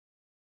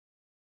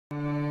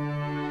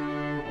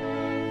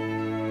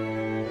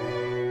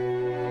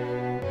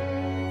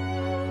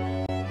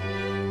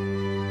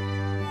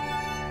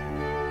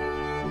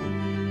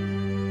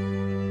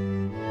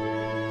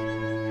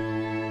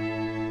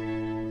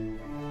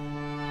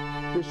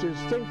This is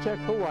ThinkTech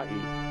Hawaii.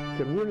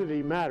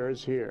 Community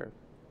matters here.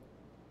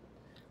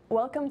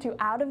 Welcome to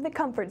Out of the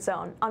Comfort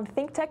Zone on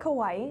ThinkTech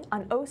Hawaii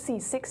on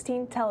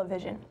OC16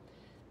 television.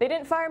 They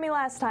didn't fire me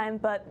last time,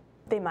 but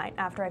they might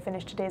after I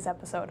finish today's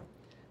episode.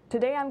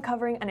 Today I'm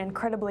covering an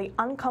incredibly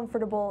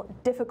uncomfortable,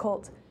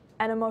 difficult,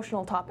 and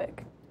emotional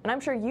topic, and I'm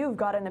sure you've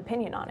got an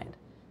opinion on it.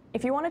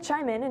 If you want to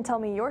chime in and tell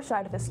me your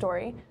side of the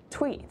story,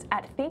 tweet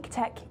at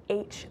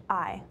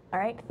ThinkTechHI, all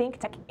right?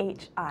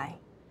 ThinkTechHI.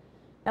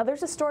 Now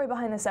there's a story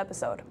behind this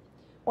episode.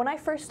 When I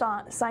first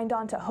signed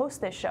on to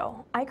host this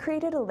show, I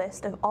created a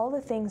list of all the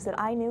things that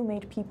I knew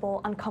made people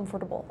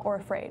uncomfortable or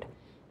afraid,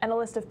 and a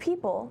list of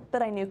people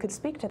that I knew could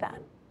speak to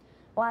that.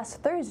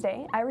 Last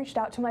Thursday, I reached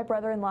out to my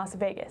brother in Las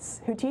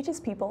Vegas, who teaches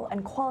people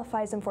and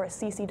qualifies them for a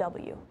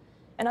CCW.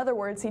 In other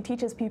words, he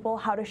teaches people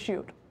how to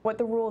shoot, what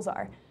the rules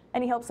are,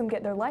 and he helps them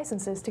get their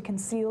licenses to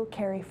conceal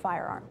carry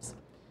firearms.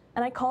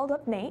 And I called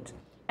up Nate,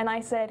 and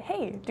I said,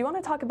 hey, do you want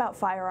to talk about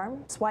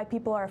firearms, why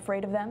people are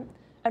afraid of them,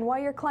 and why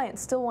your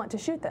clients still want to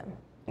shoot them?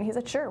 And he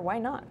said, sure, why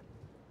not?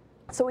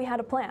 So we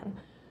had a plan.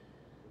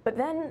 But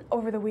then,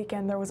 over the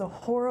weekend, there was a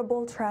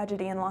horrible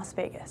tragedy in Las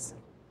Vegas.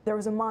 There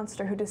was a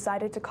monster who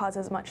decided to cause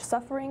as much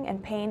suffering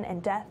and pain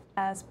and death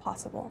as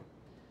possible.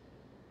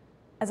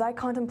 As I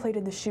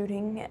contemplated the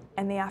shooting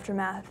and the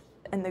aftermath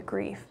and the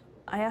grief,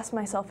 I asked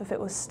myself if it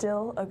was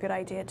still a good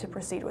idea to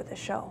proceed with the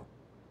show.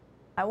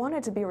 I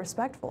wanted to be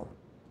respectful.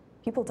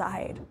 People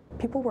died.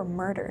 People were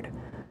murdered.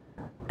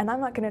 And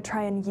I'm not going to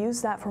try and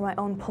use that for my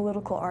own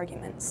political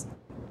arguments.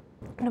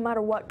 No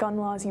matter what gun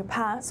laws you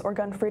pass or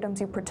gun freedoms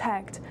you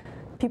protect,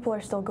 people are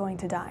still going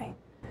to die.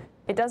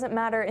 It doesn't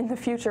matter in the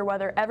future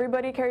whether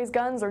everybody carries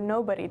guns or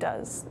nobody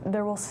does.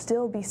 There will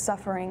still be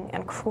suffering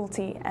and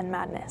cruelty and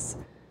madness.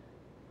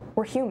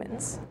 We're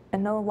humans,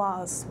 and no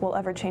laws will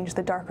ever change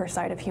the darker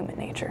side of human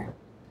nature.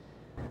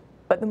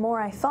 But the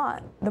more I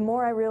thought, the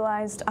more I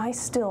realized I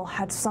still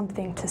had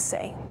something to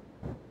say.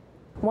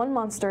 One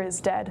monster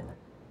is dead,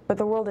 but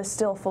the world is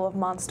still full of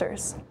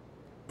monsters.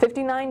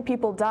 59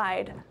 people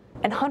died,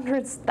 and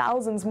hundreds,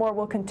 thousands more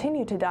will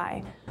continue to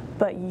die,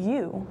 but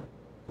you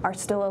are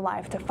still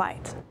alive to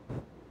fight.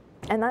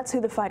 And that's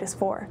who the fight is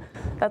for.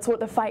 That's what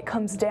the fight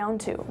comes down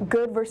to.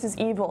 Good versus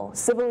evil,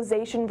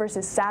 civilization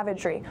versus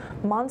savagery,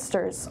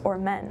 monsters or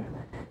men.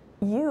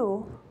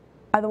 You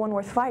are the one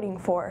worth fighting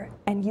for,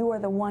 and you are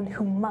the one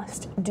who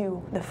must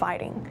do the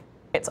fighting.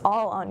 It's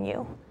all on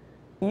you.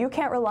 You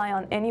can't rely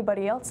on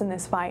anybody else in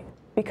this fight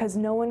because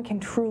no one can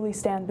truly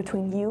stand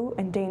between you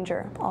and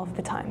danger all of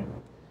the time.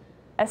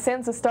 As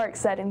Sansa Stark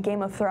said in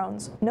Game of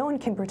Thrones, no one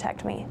can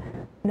protect me.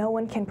 No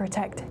one can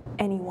protect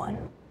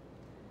anyone.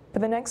 For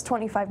the next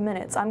 25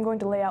 minutes, I'm going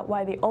to lay out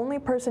why the only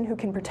person who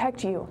can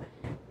protect you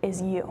is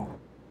you.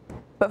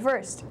 But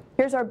first,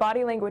 here's our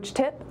body language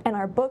tip and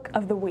our book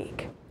of the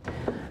week.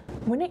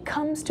 When it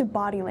comes to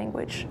body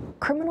language,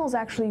 criminals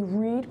actually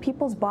read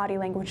people's body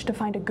language to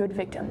find a good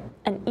victim,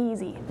 an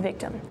easy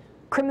victim.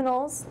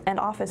 Criminals and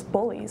office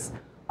bullies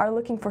are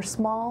looking for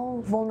small,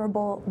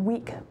 vulnerable,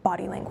 weak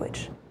body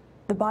language,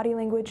 the body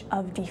language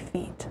of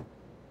defeat.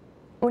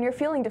 When you're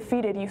feeling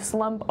defeated, you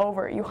slump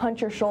over, you hunch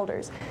your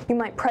shoulders, you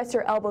might press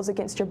your elbows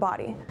against your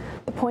body.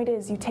 The point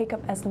is, you take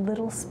up as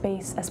little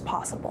space as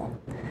possible.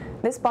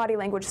 This body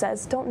language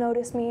says, don't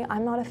notice me,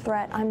 I'm not a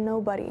threat, I'm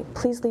nobody,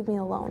 please leave me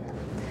alone.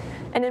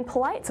 And in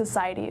polite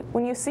society,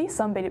 when you see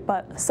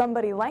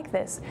somebody like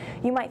this,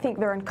 you might think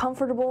they're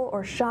uncomfortable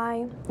or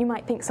shy, you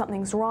might think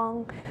something's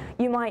wrong,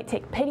 you might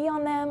take pity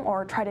on them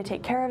or try to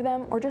take care of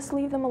them or just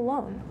leave them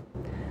alone.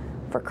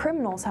 For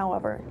criminals,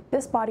 however,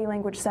 this body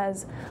language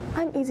says,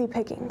 I'm easy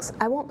pickings,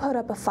 I won't put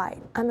up a fight,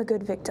 I'm a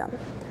good victim.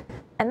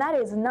 And that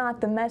is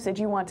not the message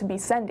you want to be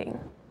sending.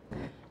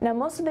 Now,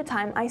 most of the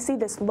time, I see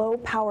this low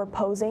power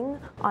posing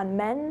on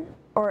men,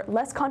 or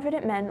less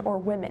confident men or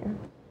women.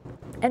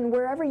 And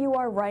wherever you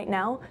are right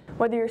now,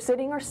 whether you're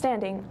sitting or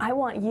standing, I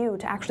want you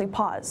to actually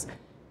pause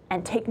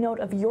and take note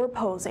of your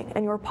posing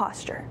and your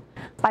posture.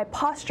 By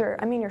posture,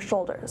 I mean your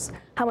shoulders,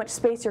 how much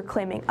space you're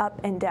claiming up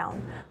and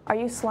down. Are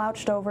you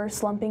slouched over,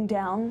 slumping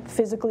down,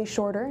 physically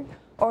shorter?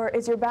 Or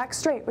is your back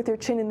straight with your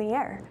chin in the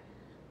air?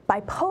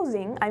 By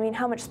posing, I mean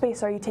how much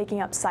space are you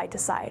taking up side to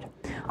side?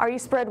 Are you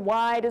spread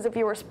wide as if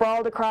you were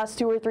sprawled across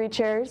 2 or 3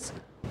 chairs?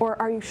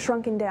 Or are you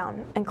shrunken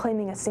down and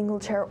claiming a single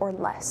chair or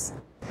less?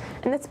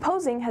 And this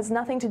posing has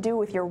nothing to do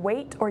with your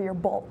weight or your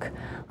bulk.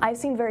 I've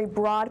seen very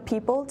broad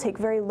people take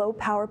very low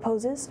power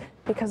poses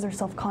because they're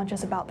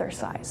self-conscious about their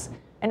size.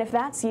 And if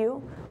that's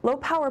you, low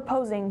power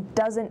posing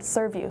doesn't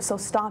serve you, so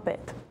stop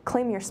it.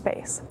 Claim your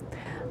space.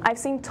 I've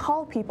seen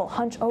tall people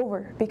hunch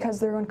over because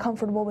they're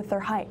uncomfortable with their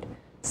height.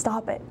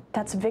 Stop it.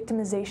 That's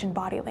victimization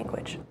body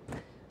language.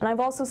 And I've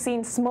also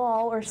seen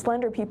small or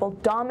slender people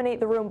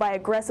dominate the room by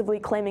aggressively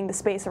claiming the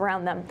space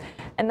around them,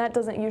 and that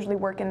doesn't usually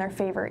work in their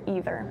favor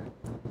either.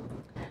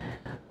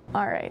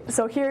 All right,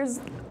 so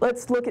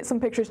let's look at some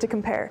pictures to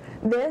compare.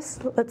 Let's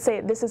say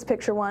this is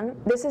picture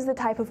 1. This is the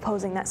type of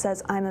posing that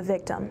says, I'm a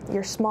victim.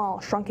 You're small,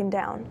 shrunken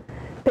down.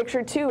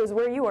 Picture 2 is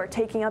where you are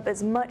taking up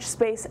as much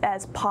space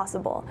as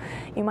possible.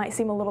 You might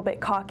seem a little bit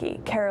cocky,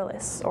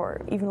 careless,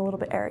 or even a little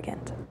bit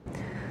arrogant.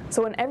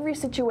 So in every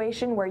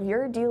situation where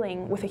you're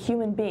dealing with a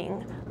human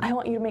being, I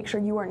want you to make sure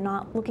you are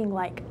not looking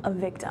like a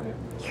victim.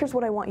 Here's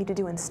what I want you to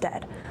do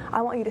instead.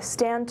 I want you to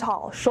stand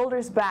tall,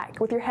 shoulders back,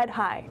 with your head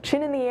high,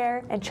 chin in the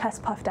air, and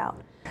chest puffed out.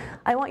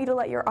 I want you to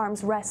let your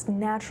arms rest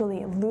naturally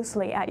and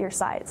loosely at your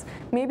sides.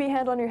 Maybe a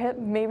hand on your hip,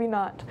 maybe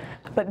not.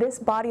 But this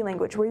body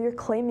language, where you're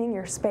claiming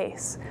your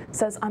space,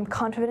 says, I'm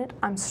confident,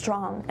 I'm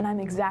strong, and I'm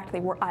exactly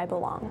where I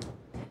belong.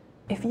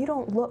 If you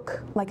don't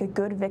look like a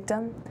good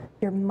victim,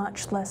 you're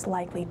much less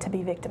likely to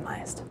be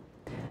victimized.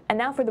 And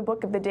now for the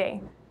book of the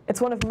day. It's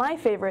one of my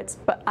favorites,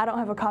 but I don't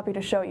have a copy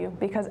to show you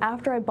because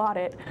after I bought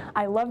it,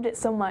 I loved it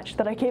so much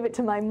that I gave it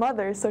to my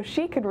mother so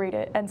she could read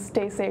it and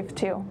stay safe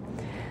too.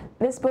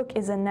 This book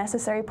is a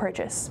necessary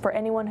purchase for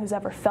anyone who's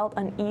ever felt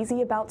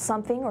uneasy about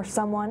something or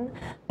someone,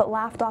 but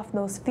laughed off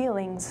those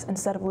feelings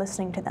instead of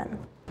listening to them.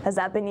 Has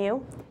that been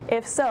you?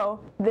 If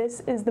so, this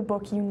is the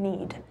book you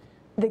need.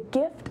 The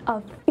Gift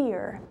of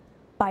Fear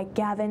by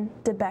Gavin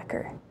de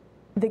Becker.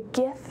 The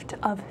Gift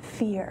of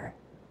Fear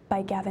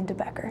by Gavin de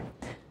Becker.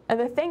 And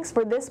the thanks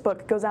for this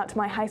book goes out to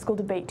my high school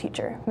debate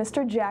teacher,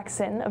 Mr.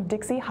 Jackson of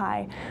Dixie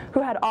High,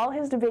 who had all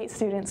his debate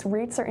students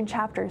read certain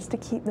chapters to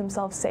keep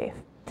themselves safe.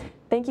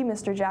 Thank you,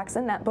 Mr.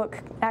 Jackson. That book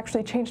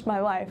actually changed my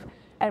life.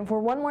 And for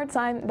one more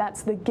time,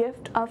 that's The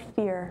Gift of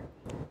Fear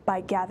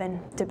by Gavin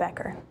de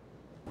Becker.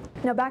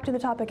 Now back to the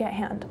topic at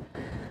hand.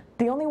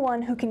 The only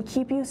one who can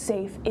keep you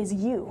safe is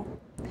you.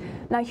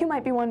 Now you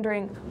might be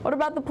wondering, what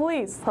about the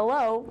police?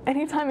 Hello?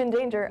 Anytime in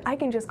danger, I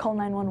can just call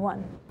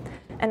 911.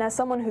 And as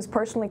someone who's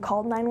personally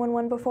called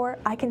 911 before,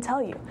 I can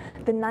tell you,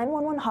 the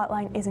 911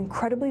 hotline is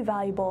incredibly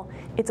valuable.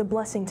 It's a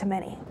blessing to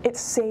many. It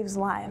saves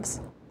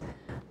lives.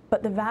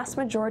 But the vast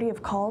majority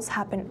of calls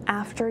happen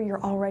after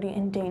you're already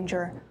in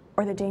danger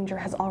or the danger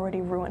has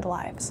already ruined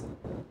lives.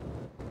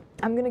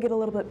 I'm gonna get a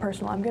little bit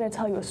personal. I'm gonna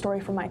tell you a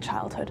story from my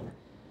childhood.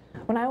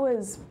 When I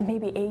was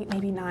maybe 8,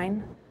 maybe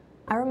 9,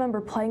 I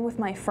remember playing with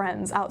my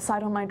friends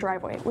outside on my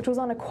driveway, which was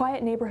on a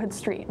quiet neighborhood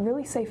street,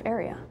 really safe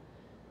area.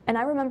 And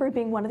I remember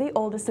being one of the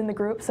oldest in the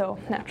group, so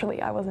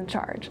naturally I was in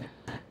charge.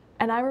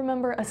 And I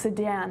remember a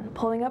sedan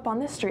pulling up on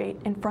the street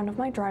in front of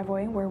my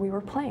driveway where we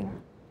were playing.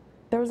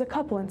 There was a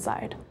couple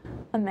inside,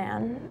 a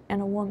man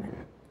and a woman.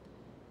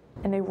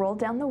 And they rolled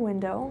down the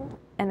window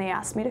and they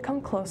asked me to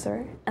come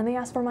closer and they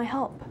asked for my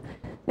help.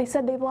 They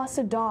said they've lost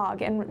a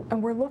dog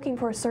and were looking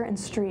for a certain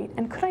street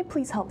and could I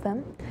please help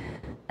them?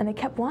 And they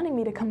kept wanting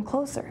me to come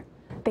closer.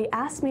 They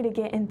asked me to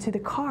get into the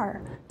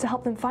car to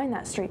help them find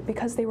that street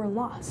because they were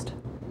lost.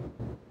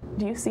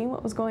 Do you see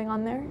what was going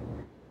on there?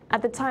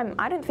 At the time,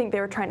 I didn't think they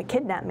were trying to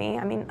kidnap me.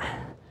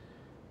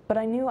 But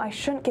I knew I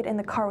shouldn't get in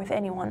the car with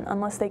anyone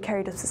unless they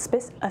carried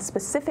a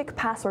specific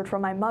password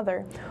from my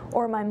mother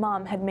or my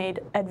mom had made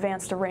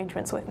advanced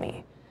arrangements with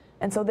me.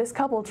 And so this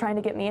couple trying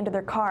to get me into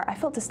their car, I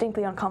felt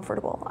distinctly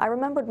uncomfortable. I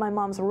remembered my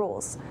mom's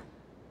rules.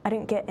 I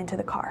didn't get into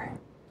the car.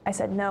 I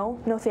said, no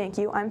thank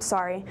you, I'm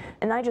sorry,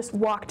 and I just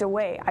walked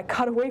away. I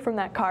got away from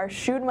that car,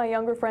 shooed my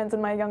younger friends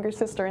and my younger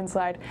sister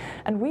inside,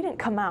 and we didn't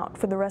come out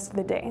for the rest of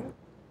the day.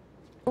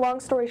 Long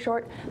story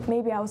short,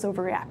 maybe I was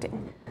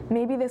overreacting.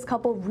 Maybe this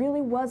couple really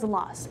was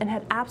lost and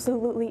had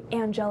absolutely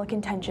angelic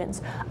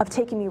intentions of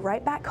taking me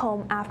right back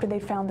home after they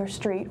found their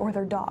street or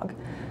their dog.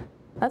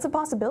 That's a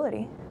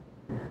possibility.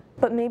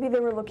 But maybe they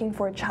were looking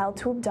for a child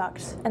to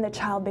abduct, and the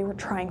child they were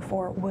trying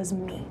for was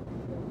me.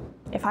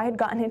 If I had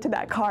gotten into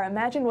that car,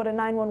 imagine what a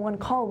 911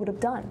 call would have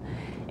done.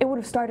 It would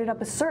have started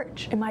up a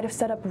search. It might have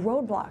set up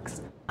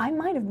roadblocks. I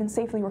might have been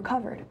safely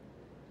recovered.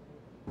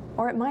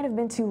 Or it might have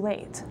been too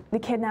late. The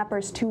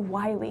kidnapper's too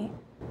wily,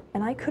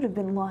 and I could have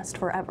been lost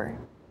forever.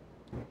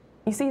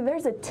 You see,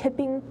 there's a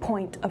tipping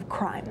point of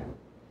crime.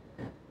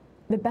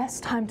 The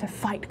best time to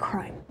fight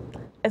crime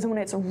is when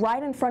it's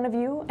right in front of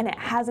you and it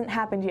hasn't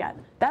happened yet.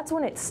 That's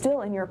when it's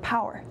still in your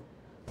power.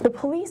 The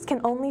police can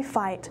only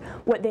fight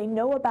what they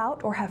know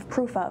about or have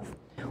proof of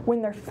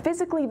when they're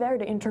physically there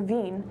to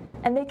intervene,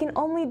 and they can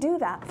only do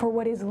that for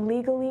what is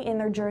legally in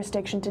their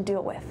jurisdiction to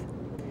deal with.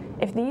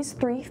 If these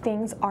three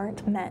things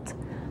aren't met,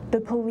 the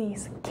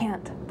police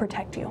can't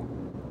protect you.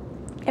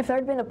 If there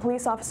had been a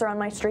police officer on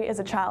my street as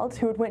a child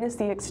who had witnessed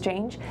the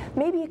exchange,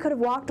 maybe he could have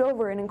walked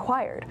over and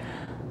inquired,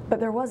 but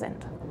there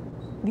wasn't.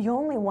 The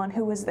only one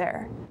who was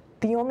there,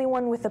 the only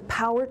one with the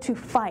power to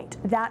fight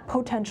that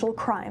potential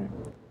crime,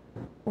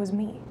 was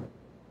me.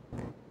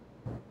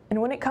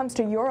 And when it comes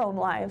to your own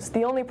lives,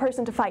 the only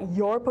person to fight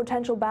your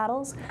potential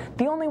battles,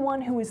 the only one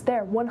who is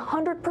there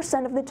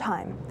 100% of the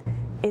time,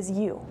 is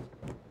you.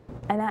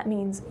 And that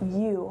means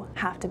you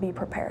have to be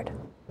prepared.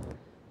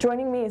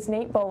 Joining me is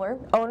Nate Bowler,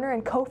 owner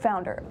and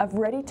co-founder of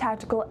Ready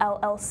Tactical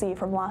LLC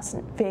from Las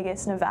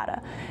Vegas,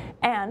 Nevada,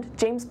 and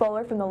James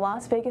Bowler from the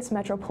Las Vegas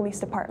Metro Police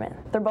Department.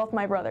 They're both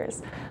my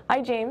brothers.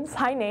 Hi James,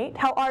 hi Nate,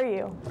 how are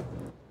you?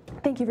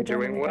 Thank you for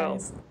joining me,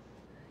 guys.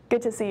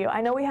 Good to see you.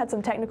 I know we had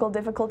some technical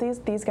difficulties.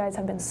 These guys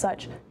have been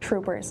such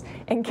troopers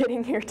in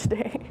getting here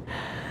today.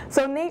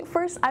 So Nate,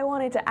 first I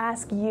wanted to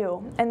ask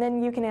you, and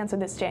then you can answer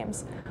this,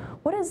 James.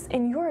 What is,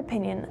 in your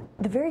opinion,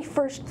 the very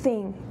first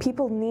thing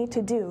people need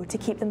to do to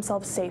keep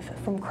themselves safe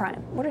from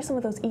crime? What are some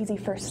of those easy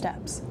first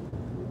steps?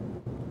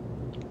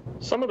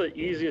 Some of the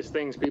easiest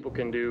things people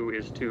can do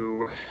is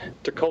to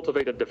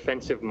cultivate a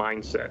defensive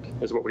mindset,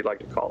 is what we like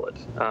to call it.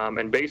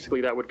 And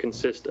basically that would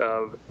consist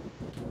of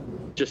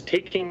just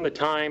taking the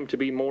time to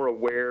be more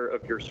aware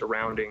of your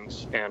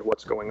surroundings and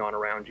what's going on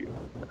around you.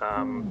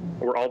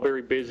 We're all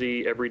very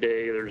busy every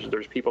day.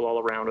 There's people all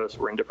around us.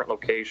 We're in different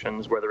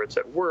locations, whether it's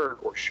at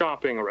work or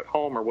shopping or at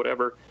home or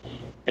whatever.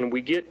 And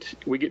we get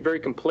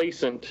very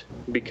complacent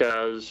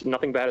because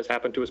nothing bad has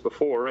happened to us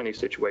before in these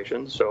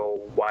situations.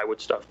 So why would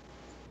stuff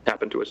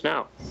happen to us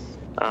now?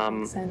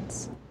 Makes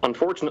sense.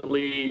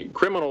 Unfortunately,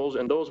 criminals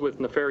and those with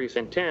nefarious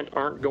intent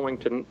aren't going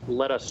to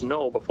let us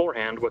know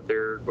beforehand what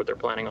they're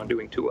planning on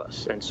doing to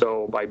us. And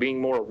so by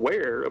being more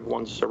aware of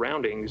one's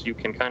surroundings, you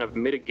can kind of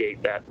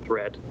mitigate that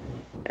threat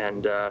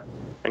and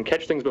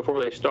catch things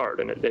before they start.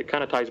 And it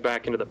kind of ties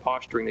back into the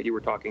posturing that you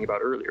were talking about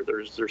earlier.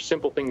 There's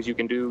simple things you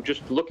can do.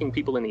 Just looking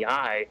people in the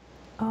eye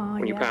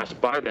when you pass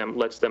by them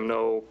lets them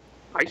know,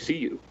 I see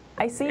you.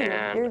 I see you.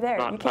 You're there.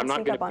 You can't I'm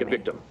not going to be a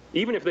victim.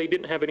 Even if they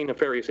didn't have any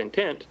nefarious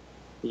intent,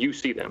 you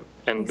see them.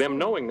 And them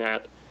knowing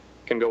that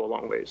can go a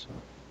long ways.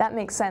 That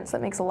makes sense.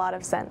 That makes a lot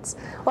of sense.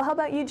 Well, how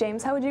about you,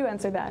 James? How would you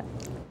answer that?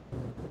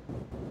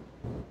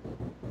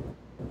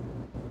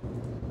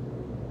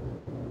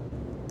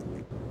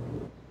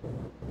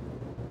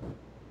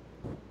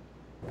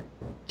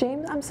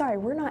 James, I'm sorry,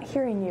 we're not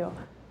hearing you.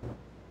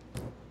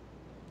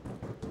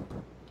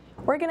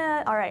 We're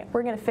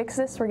gonna fix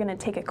this. We're gonna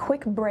take a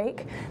quick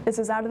break. This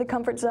is Out of the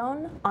Comfort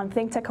Zone on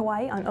ThinkTech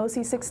Hawaii on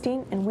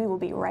OC16, and we will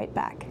be right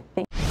back.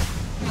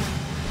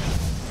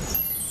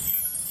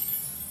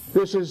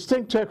 This is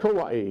ThinkTech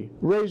Hawaii,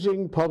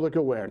 raising public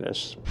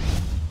awareness.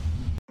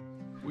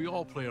 We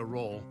all play a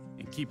role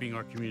in keeping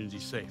our community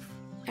safe.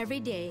 Every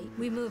day,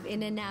 we move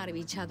in and out of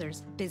each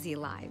other's busy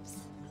lives.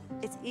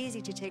 It's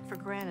easy to take for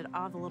granted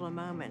all the little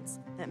moments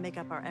that make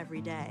up our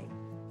everyday.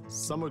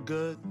 Some are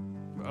good,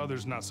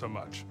 Others not so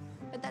much.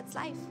 But that's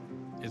life.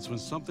 It's when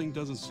something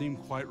doesn't seem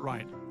quite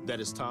right that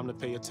it's time to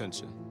pay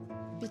attention.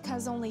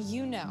 Because only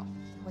you know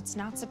what's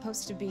not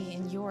supposed to be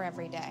in your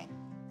everyday.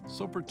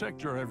 So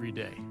protect your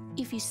everyday.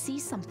 If you see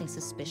something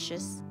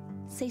suspicious,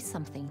 say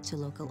something to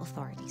local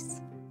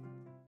authorities.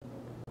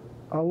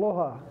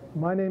 Aloha,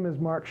 my name is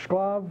Mark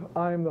Shklav.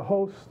 I am the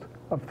host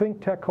of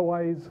ThinkTech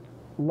Hawaii's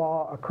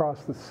Law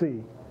Across the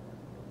Sea.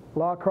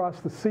 Law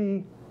Across the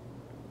Sea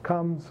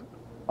comes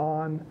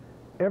on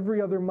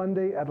every other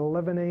Monday at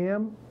 11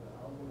 a.m.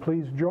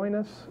 Please join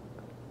us.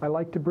 I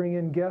like to bring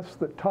in guests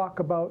that talk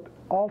about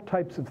all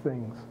types of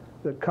things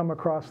that come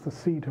across the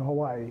sea to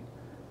Hawaii.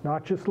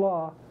 Not just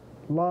law,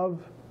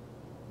 love,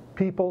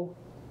 people,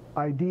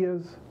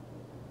 ideas,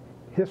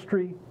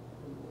 history.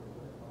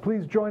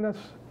 Please join us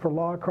for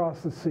Law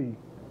Across the Sea.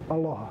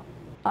 Aloha.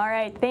 All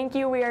right, thank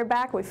you. We are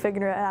back. We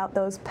figured out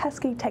those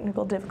pesky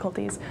technical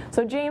difficulties.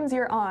 So James,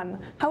 you're on.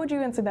 How would you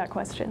answer that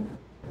question?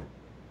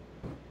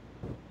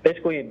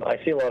 Basically, I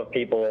see a lot of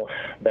people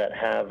that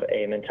have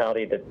a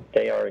mentality that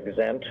they are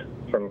exempt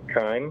from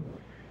crime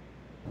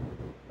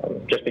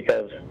just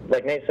because,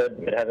 like Nate said,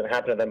 it hasn't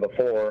happened to them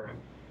before,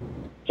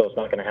 so it's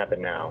not going to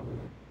happen now.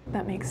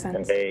 That makes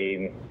sense.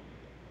 And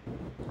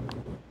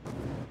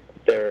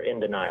they're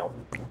in denial.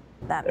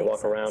 They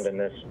walk around in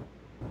this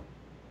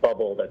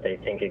bubble that they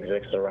think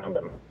exists around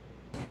them.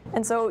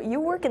 And so you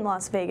work in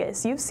Las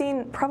Vegas. You've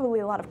seen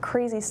probably a lot of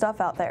crazy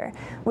stuff out there.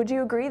 Would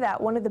you agree that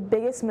one of the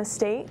biggest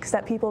mistakes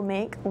that people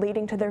make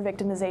leading to their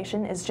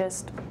victimization is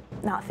just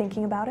not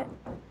thinking about it?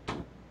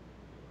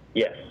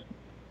 Yes.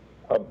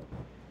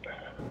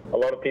 A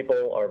lot of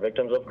people are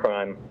victims of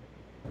crime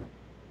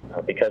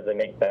because they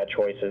make bad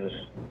choices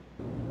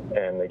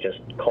and they just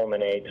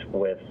culminate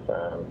with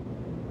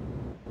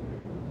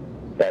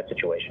bad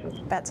situations.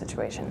 Bad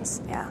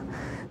situations, yeah.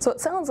 So it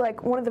sounds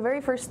like one of the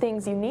very first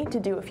things you need to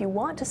do if you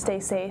want to stay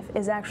safe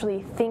is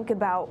actually think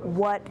about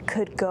what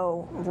could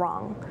go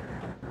wrong.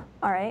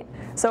 All right?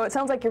 So it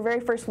sounds like your very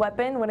first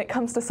weapon when it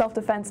comes to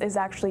self-defense is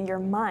actually your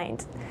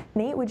mind.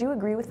 Nate, would you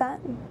agree with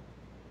that?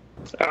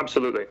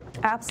 Absolutely.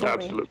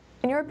 Absolutely. Absolutely.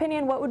 In your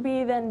opinion, what would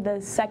be then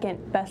the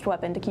second best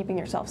weapon to keeping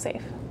yourself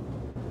safe?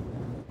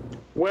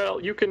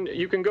 Well, you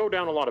can go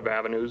down a lot of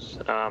avenues.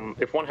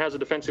 If one has a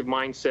defensive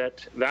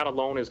mindset, that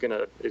alone is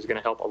gonna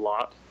help a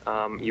lot.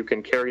 You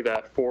can carry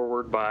that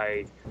forward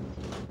by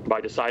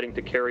deciding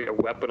to carry a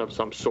weapon of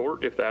some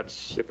sort if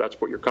that's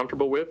what you're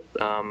comfortable with.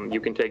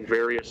 You can take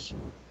various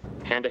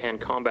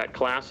hand-to-hand combat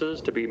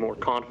classes to be more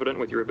confident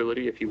with your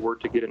ability if you were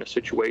to get in a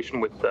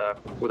situation with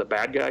a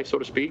bad guy, so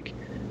to speak.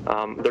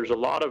 There's a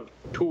lot of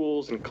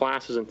tools and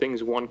classes and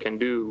things one can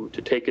do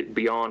to take it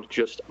beyond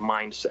just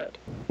mindset.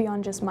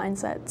 Beyond just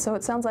mindset. So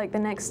it sounds like the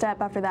next step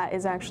after that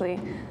is actually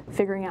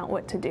figuring out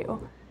what to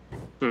do.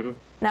 Mm-hmm.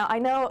 Now, I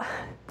know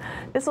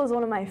this was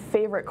one of my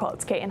favorite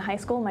quotes. Okay, in high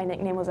school, my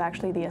nickname was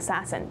actually the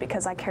Assassin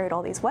because I carried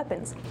all these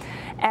weapons.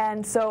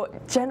 And so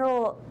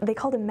they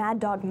called him Mad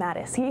Dog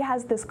Mattis. He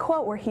has this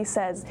quote where he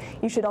says,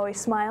 you should always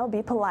smile,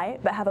 be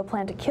polite, but have a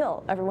plan to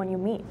kill everyone you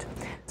meet.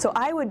 So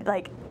I would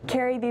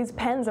carry these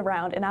pens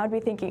around and I would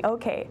be thinking,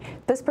 okay,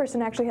 this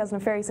person actually has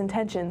nefarious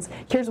intentions.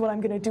 Here's what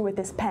I'm going to do with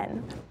this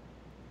pen.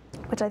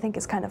 which I think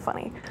is kind of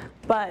funny.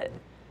 But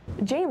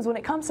James, when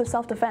it comes to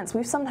self-defense,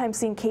 we've sometimes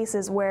seen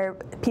cases where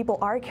people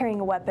are carrying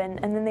a weapon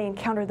and then they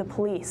encounter the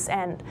police.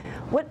 And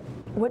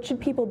what should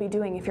people be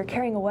doing if you're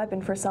carrying a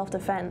weapon for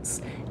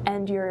self-defense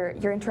and you're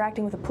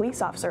interacting with a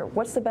police officer?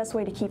 What's the best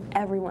way to keep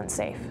everyone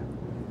safe?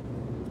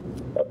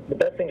 The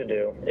best thing to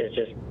do is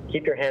just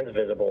keep your hands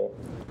visible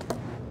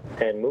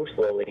and move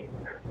slowly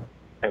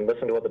and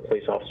listen to what the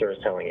police officer is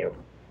telling you.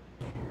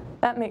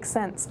 That makes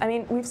sense. I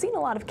mean, we've seen a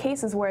lot of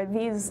cases where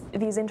these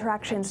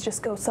interactions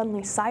just go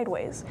suddenly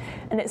sideways.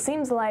 And it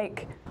seems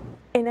like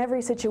in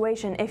every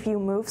situation, if you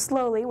move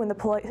slowly when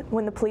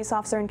the police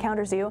officer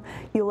encounters you,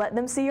 you let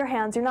them see your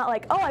hands. You're not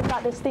like, oh, I've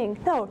got this thing.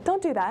 No,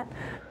 don't do that.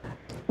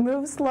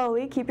 Move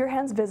slowly, keep your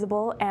hands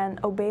visible,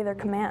 and obey their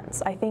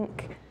commands. I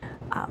think,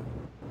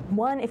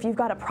 one, if you've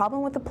got a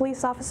problem with the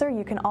police officer,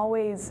 you can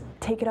always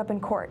take it up in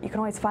court. You can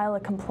always file a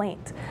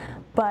complaint.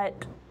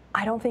 But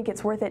I don't think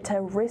it's worth it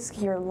to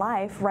risk your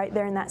life right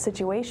there in that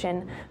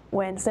situation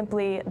when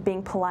simply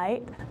being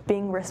polite,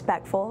 being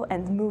respectful,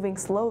 and moving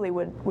slowly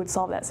would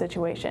solve that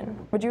situation.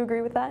 Would you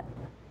agree with that?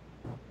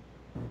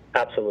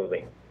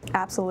 Absolutely.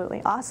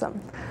 Absolutely. Awesome.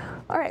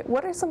 All right,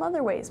 what are some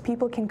other ways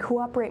people can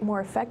cooperate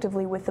more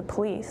effectively with the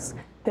police?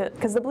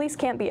 Because the police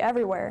can't be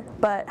everywhere,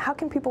 but how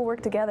can people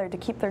work together to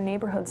keep their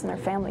neighborhoods and their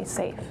families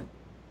safe?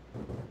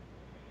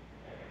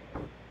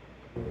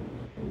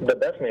 The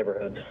best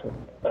neighborhoods,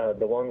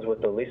 the ones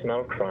with the least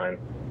amount of crime,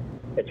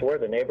 it's where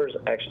the neighbors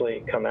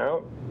actually come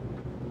out,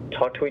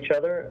 talk to each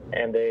other,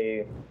 and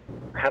they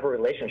have a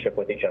relationship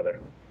with each other.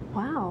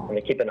 Wow. And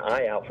they keep an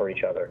eye out for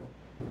each other.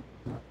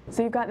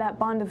 So you've got that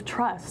bond of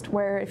trust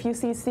where if you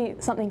see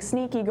something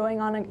sneaky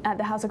going on at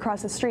the house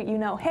across the street, you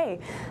know, hey,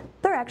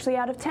 they're actually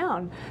out of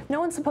town. No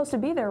one's supposed to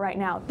be there right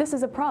now. This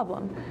is a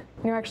problem.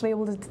 And you're actually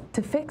able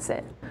to fix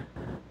it.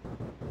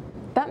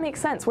 That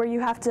makes sense, where you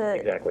have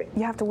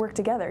to work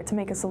together to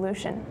make a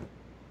solution.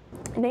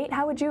 Nate,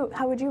 how would you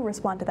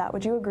respond to that?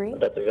 Would you agree?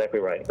 That's exactly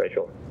right,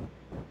 Rachel.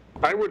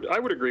 I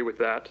would agree with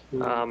that.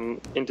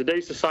 In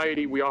today's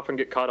society, we often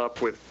get caught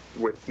up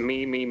with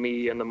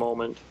me in the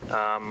moment,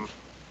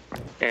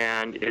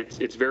 and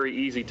it's very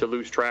easy to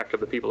lose track of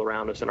the people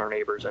around us and our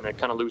neighbors, and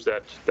kind of lose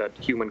that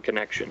human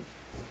connection.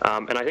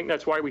 And I think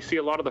that's why we see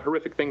a lot of the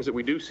horrific things that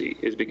we do see,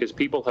 is because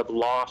people have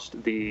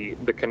lost the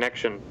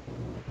connection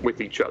with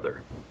each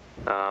other.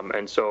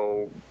 And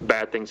so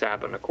bad things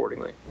happen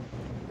accordingly.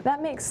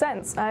 That makes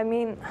sense. I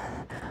mean,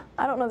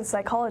 I don't know the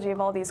psychology of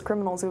all these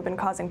criminals who've been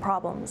causing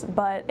problems,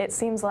 but it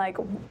seems like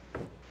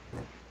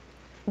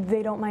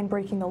they don't mind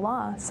breaking the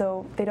law,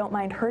 so they don't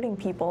mind hurting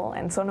people,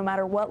 and so no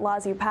matter what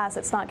laws you pass,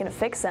 it's not going to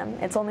fix them.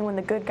 It's only when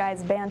the good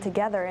guys band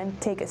together and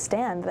take a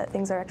stand that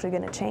things are actually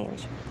going to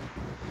change.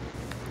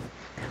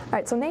 All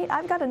right, so Nate,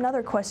 I've got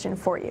another question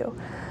for you.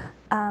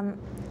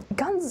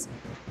 Guns,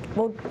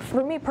 well,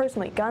 for me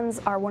personally, guns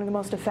are one of the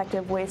most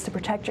effective ways to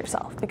protect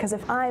yourself, because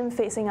if I'm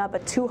facing up a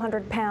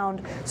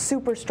 200-pound,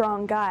 super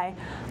strong guy,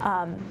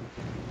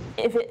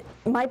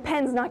 my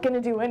pen's not going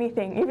to do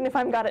anything. Even if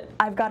I've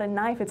got a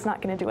knife, it's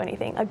not going to do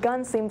anything. A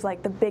gun seems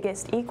like the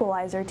biggest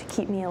equalizer to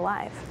keep me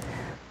alive.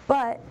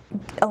 But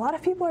a lot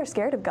of people are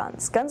scared of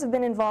guns. Guns have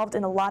been involved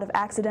in a lot of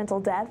accidental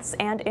deaths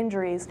and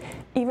injuries,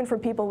 even for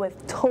people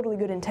with totally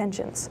good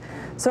intentions.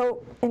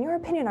 So, in your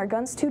opinion, are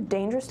guns too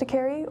dangerous to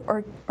carry,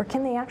 or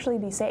can they actually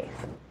be safe?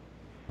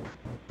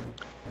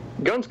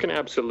 Guns can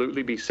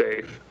absolutely be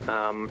safe.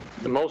 The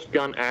most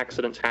gun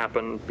accidents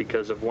happen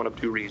because of one of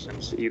two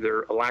reasons.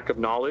 Either a lack of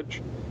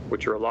knowledge,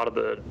 which are a lot of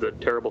the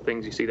terrible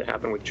things you see that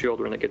happen with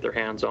children that get their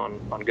hands on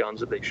guns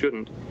that they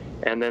shouldn't.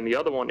 And then the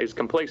other one is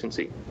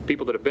complacency.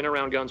 People that have been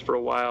around guns for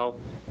a while,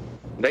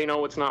 they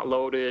know it's not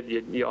loaded.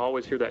 You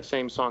always hear that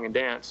same song and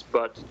dance,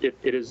 but it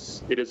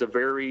is a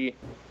very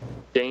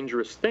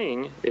dangerous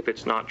thing if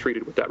it's not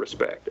treated with that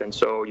respect. And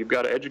so you've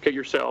got to educate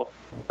yourself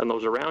and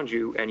those around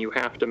you, and you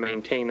have to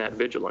maintain that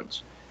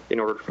vigilance in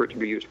order for it to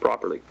be used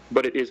properly.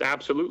 But it is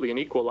absolutely an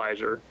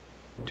equalizer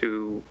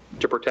to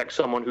protect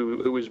someone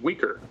who is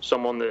weaker,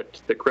 someone that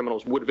the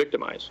criminals would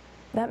victimize.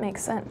 That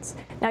makes sense.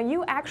 Now,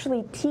 you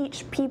actually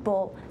teach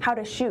people how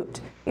to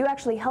shoot. You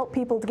actually help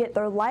people to get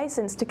their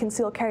license to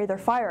conceal carry their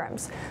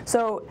firearms.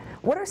 So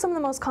what are some of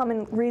the most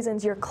common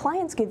reasons your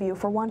clients give you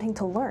for wanting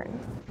to learn?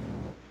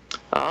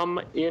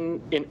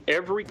 In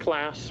every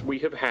class we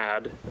have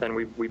had, and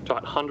we've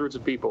taught hundreds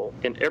of people,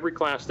 in every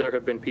class there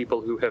have been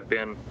people who have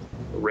been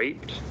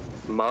raped,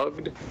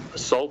 mugged,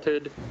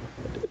 assaulted.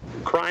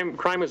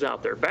 Crime is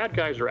out there. Bad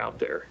guys are out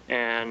there.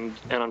 And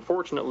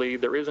unfortunately,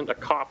 there isn't a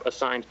cop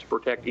assigned to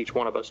protect each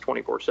one of us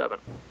 24/7.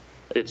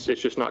 It's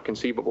just not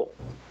conceivable.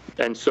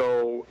 And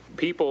so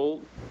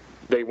people,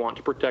 they want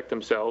to protect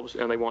themselves,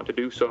 and they want to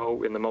do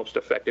so in the most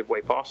effective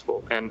way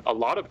possible. And a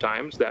lot of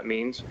times that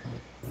means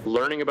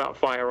learning about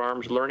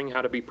firearms, learning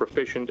how to be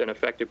proficient and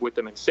effective with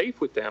them and safe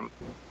with them,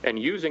 and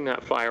using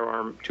that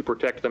firearm to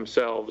protect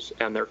themselves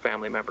and their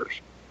family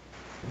members.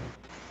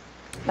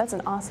 That's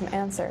an awesome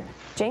answer.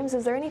 James,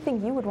 is there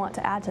anything you would want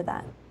to add to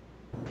that?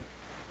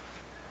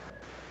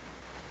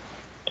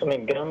 I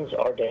mean, guns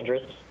are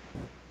dangerous.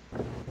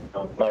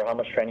 No matter how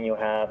much training you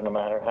have, no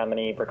matter how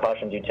many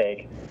precautions you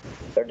take,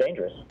 they're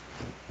dangerous.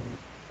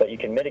 But you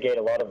can mitigate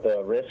a lot of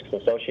the risks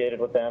associated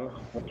with them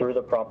through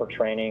the proper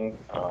training,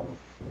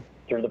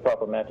 through the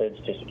proper methods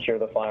to secure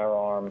the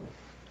firearm,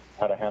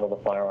 how to handle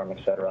the firearm,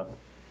 etc.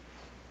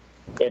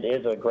 It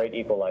is a great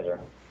equalizer.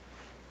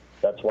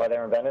 That's why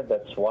they're invented.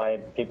 That's why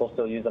people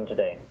still use them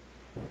today.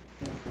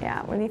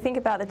 Yeah, when you think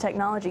about the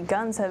technology,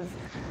 guns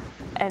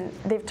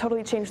they've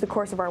totally changed the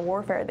course of our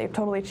warfare. They've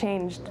totally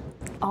changed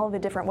all of the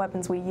different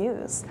weapons we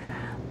use.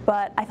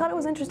 But I thought it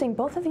was interesting,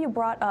 both of you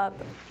brought up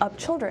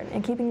children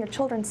and keeping your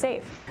children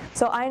safe.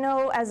 So I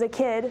know as a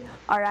kid,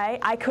 all right,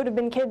 I could have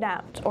been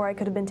kidnapped, or I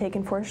could have been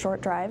taken for a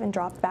short drive and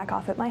dropped back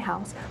off at my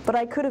house, but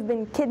I could have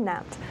been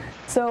kidnapped.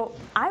 So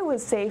I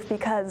was safe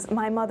because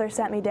my mother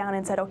sat me down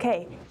and said,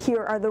 okay,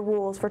 here are the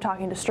rules for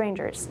talking to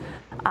strangers.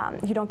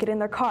 You don't get in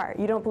their car.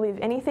 You don't believe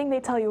anything they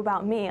tell you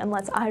about me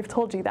unless I've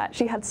told you that.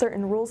 She had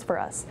certain rules for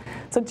us.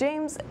 So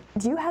James,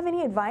 do you have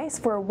any advice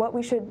for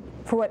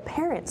what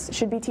parents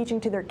should be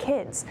teaching to their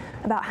kids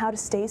about how to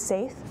stay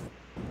safe?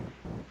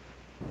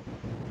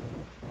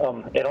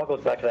 It all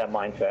goes back to that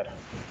mindset.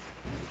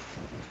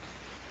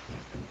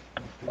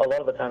 A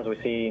lot of the times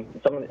we see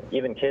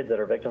even kids that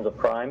are victims of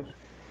crimes,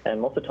 and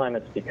most of the time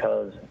it's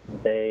because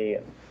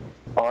they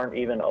aren't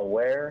even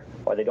aware,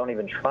 or they don't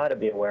even try to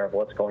be aware of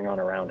what's going on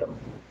around them.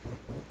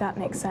 That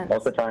makes sense.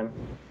 Most of the time,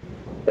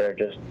 they're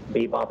just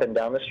bebopping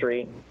down the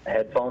street,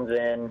 headphones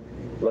in,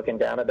 looking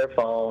down at their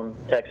phone,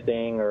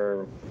 texting,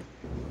 or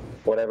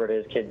whatever it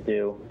is kids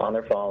do on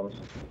their phones.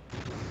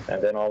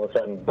 And then all of a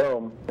sudden,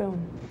 boom,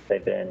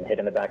 they've been hit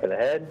in the back of the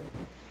head,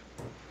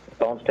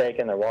 phone's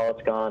taken, their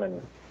wallet's gone,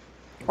 and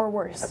or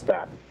worse. That's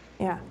that.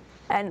 Yeah.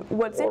 And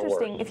what's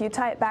interesting, if you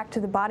tie it back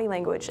to the body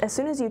language, as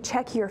soon as you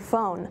check your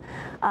phone,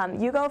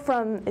 you go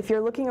from, if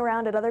you're looking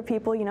around at other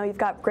people, you know, you've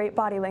got great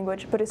body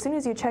language, but as soon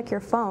as you check your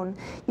phone,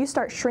 you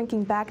start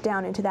shrinking back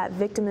down into that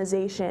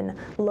victimization,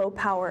 low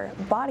power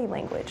body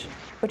language,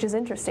 which is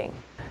interesting.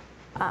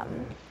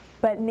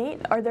 But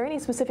Nate, are there any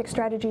specific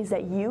strategies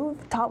that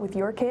you've taught with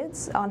your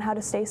kids on how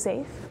to stay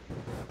safe?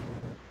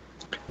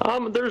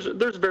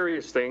 There's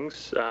various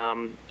things.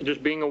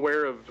 Just being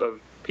aware of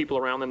people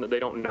around them that they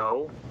don't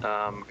know.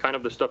 Kind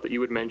of the stuff that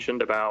you had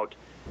mentioned about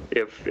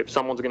if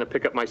someone's going to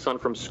pick up my son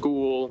from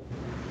school,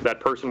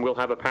 that person will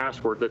have a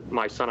password that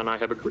my son and I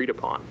have agreed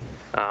upon.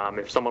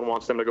 If someone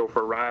wants them to go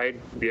for a ride,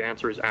 the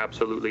answer is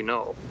absolutely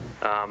no.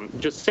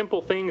 Just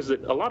simple things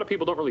that a lot of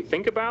people don't really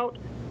think about,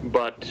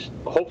 but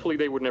hopefully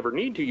they would never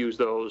need to use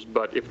those.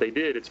 But if they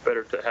did, it's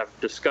better to have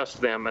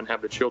discussed them and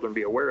have the children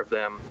be aware of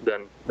them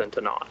than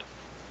to not.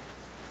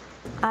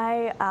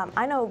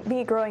 I know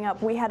me growing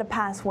up, we had a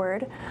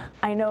password.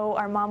 I know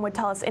our mom would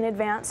tell us in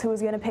advance who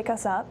was going to pick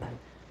us up.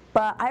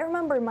 But I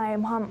remember my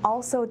mom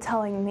also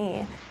telling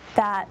me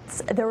that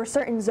there were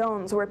certain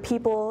zones where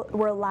people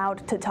were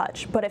allowed to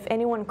touch. But if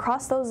anyone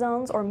crossed those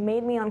zones or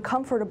made me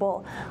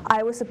uncomfortable,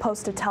 I was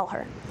supposed to tell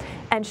her.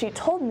 And she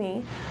told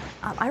me,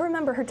 I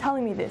remember her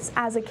telling me this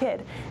as a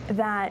kid,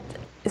 that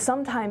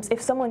sometimes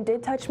if someone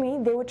did touch me,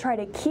 they would try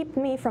to keep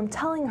me from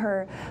telling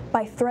her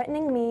by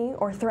threatening me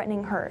or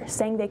threatening her,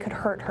 saying they could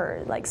hurt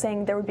her, like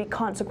saying there would be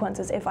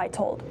consequences if I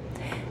told.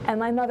 And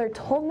my mother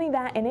told me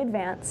that in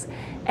advance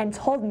and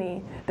told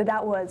me that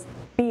that was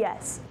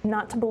BS,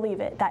 not to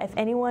believe it, that if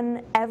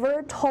anyone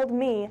ever told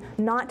me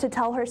not to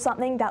tell her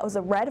something, that was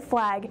a red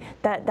flag,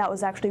 that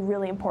was actually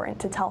really important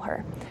to tell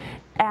her.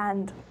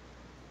 And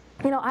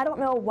you know, I don't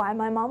know why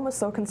my mom was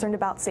so concerned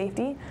about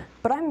safety,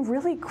 but I'm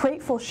really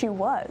grateful she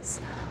was.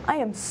 I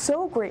am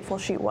so grateful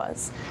she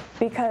was,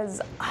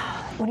 because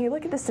when you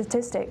look at the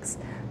statistics,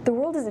 the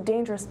world is a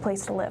dangerous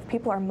place to live.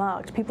 People are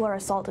mugged, people are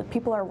assaulted,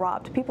 people are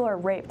robbed, people are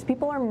raped,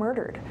 people are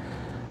murdered.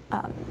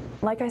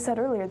 Like I said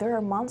earlier, there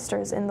are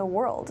monsters in the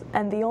world,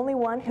 and the only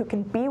one who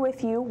can be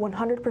with you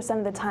 100%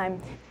 of the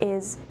time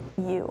is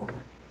you.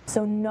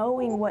 So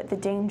knowing what the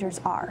dangers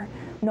are,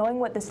 knowing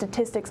what the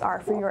statistics are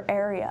for your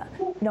area,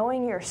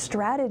 knowing your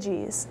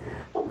strategies.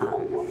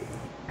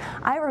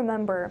 I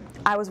remember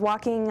I was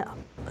walking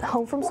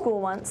home from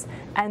school once,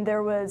 and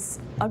there was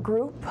a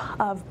group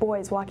of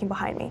boys walking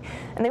behind me.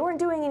 And they weren't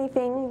doing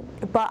anything,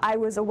 but I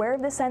was aware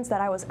of the sense that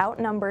I was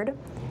outnumbered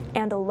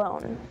and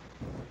alone.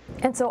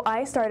 And so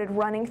I started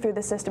running through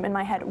the system in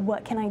my head.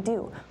 What can I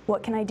do?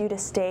 What can I do to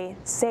stay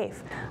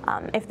safe?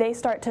 If they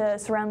start to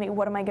surround me,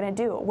 what am I going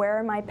to do? Where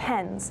are my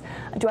pens?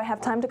 Do I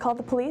have time to call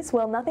the police?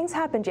 Well, nothing's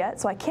happened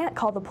yet, so I can't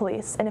call the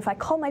police. And if I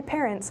call my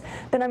parents,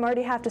 then I'm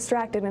already half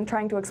distracted and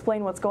trying to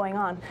explain what's going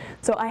on.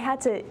 So I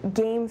had to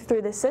game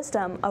through the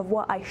system of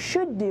what I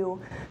should do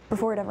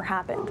before it ever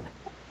happened.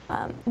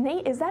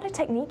 Nate, is that a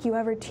technique you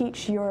ever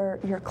teach your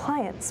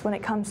clients when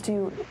it comes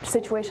to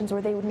situations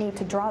where they would need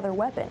to draw their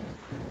weapon?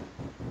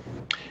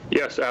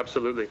 Yes,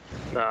 absolutely.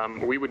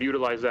 We would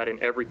utilize that in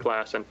every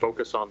class and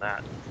focus on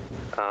that.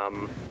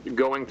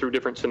 Going through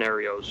different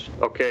scenarios.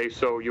 Okay,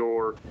 so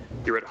you're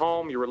at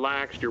home, you're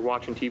relaxed, you're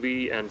watching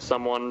TV, and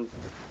someone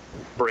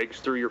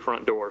breaks through your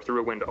front door, through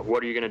a window.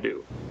 What are you going to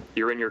do?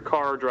 You're in your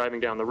car driving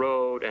down the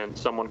road, and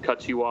someone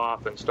cuts you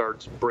off and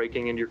starts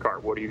breaking into your car.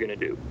 What are you going to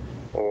do?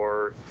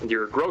 or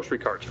your grocery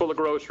cart's full of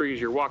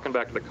groceries, you're walking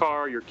back to the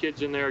car, your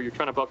kid's in there, you're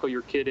trying to buckle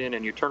your kid in,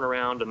 and you turn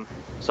around and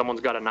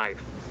someone's got a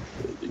knife.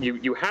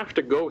 You have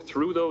to go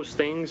through those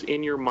things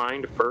in your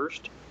mind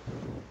first,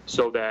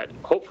 so that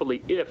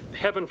hopefully, if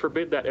heaven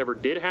forbid that ever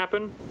did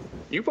happen,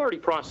 you've already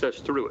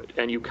processed through it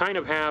and you kind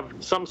of have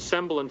some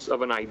semblance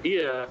of an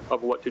idea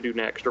of what to do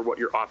next or what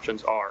your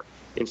options are,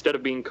 instead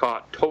of being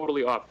caught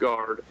totally off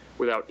guard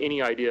without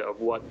any idea of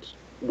what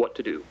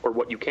to do or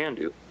what you can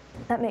do.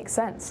 That makes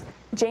sense.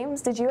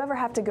 James, did you ever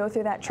have to go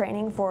through that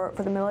training for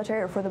the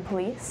military or for the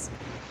police?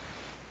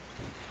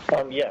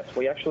 Yes,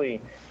 we have to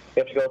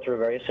go through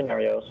various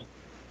scenarios,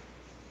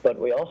 but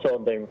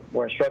they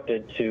were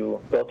instructed to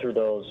go through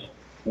those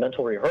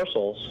mental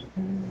rehearsals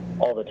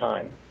all the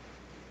time.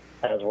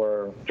 As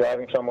we're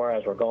driving somewhere,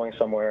 as we're going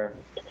somewhere,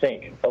 to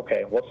think,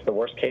 okay, what's the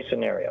worst case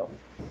scenario?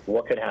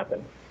 What could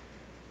happen?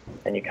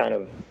 And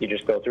you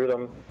just go through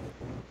them,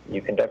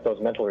 you conduct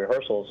those mental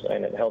rehearsals,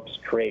 and it helps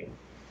create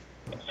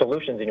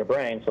solutions in your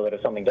brain so that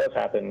if something does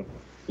happen,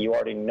 you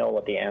already know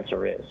what the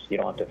answer is. You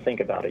don't have to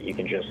think about it, you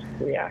can just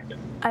react.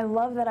 I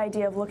love that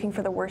idea of looking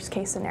for the worst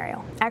case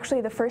scenario.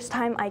 Actually, the first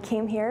time I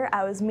came here,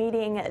 I was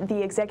meeting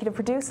the executive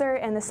producer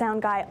and the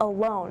sound guy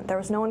alone. There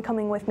was no one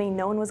coming with me,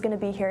 no one was going to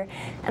be here,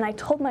 and I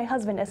told my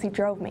husband as he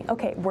drove me,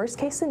 okay, worst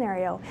case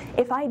scenario,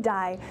 if I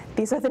die,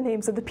 these are the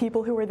names of the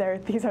people who were there,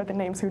 these are the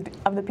names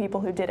of the people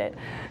who did it.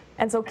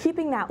 And so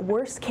keeping that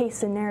worst case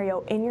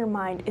scenario in your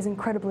mind is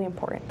incredibly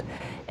important.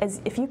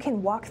 As if you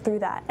can walk through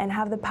that and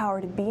have the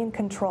power to be in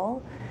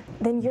control,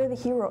 then you're the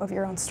hero of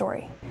your own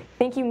story.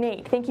 Thank you,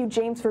 Nate. Thank you,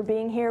 James, for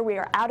being here. We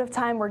are out of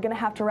time. We're going to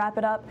have to wrap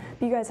it up.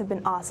 You guys have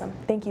been awesome.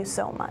 Thank you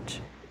so much.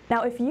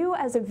 Now, if you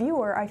as a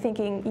viewer are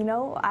thinking, you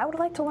know, I would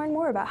like to learn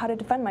more about how to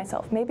defend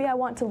myself. Maybe I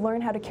want to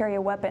learn how to carry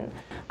a weapon.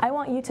 I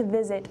want you to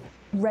visit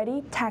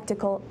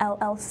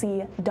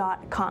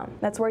ReadyTacticalLLC.com.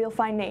 That's where you'll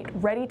find Nate,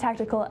 Ready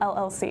Tactical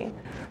LLC.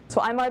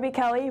 So I'm RB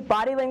Kelly,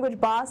 body language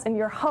boss, and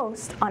your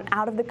host on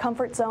Out of the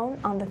Comfort Zone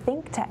on the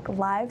ThinkTech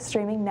live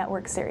streaming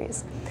network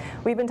series.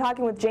 We've been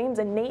talking with James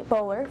and Nate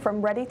Bowler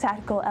from Ready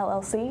Tactical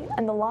LLC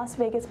and the Las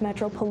Vegas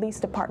Metro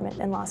Police Department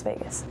in Las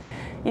Vegas.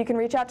 You can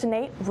reach out to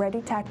Nate,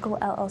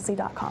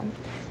 ReadyTacticalLLC.com.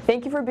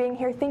 Thank you for being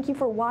here, thank you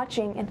for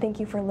watching, and thank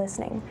you for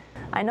listening.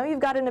 I know you've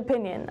got an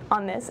opinion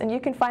on this, and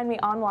you can find me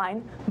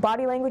online,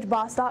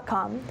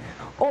 bodylanguageboss.com,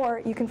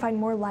 or you can find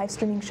more live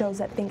streaming shows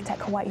at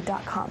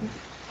ThinkTechHawaii.com.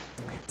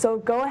 So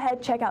go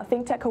ahead, check out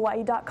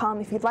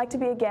ThinkTechHawaii.com. If you'd like to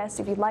be a guest,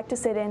 if you'd like to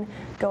sit in,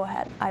 go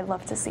ahead. I'd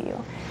love to see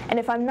you. And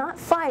if I'm not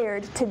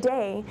fired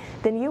today,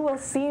 then you will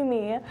see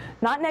me,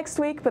 not next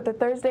week, but the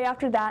Thursday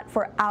after that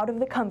for Out of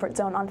the Comfort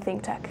Zone on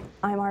ThinkTech.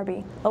 I'm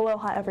RB.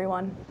 Aloha,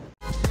 everyone.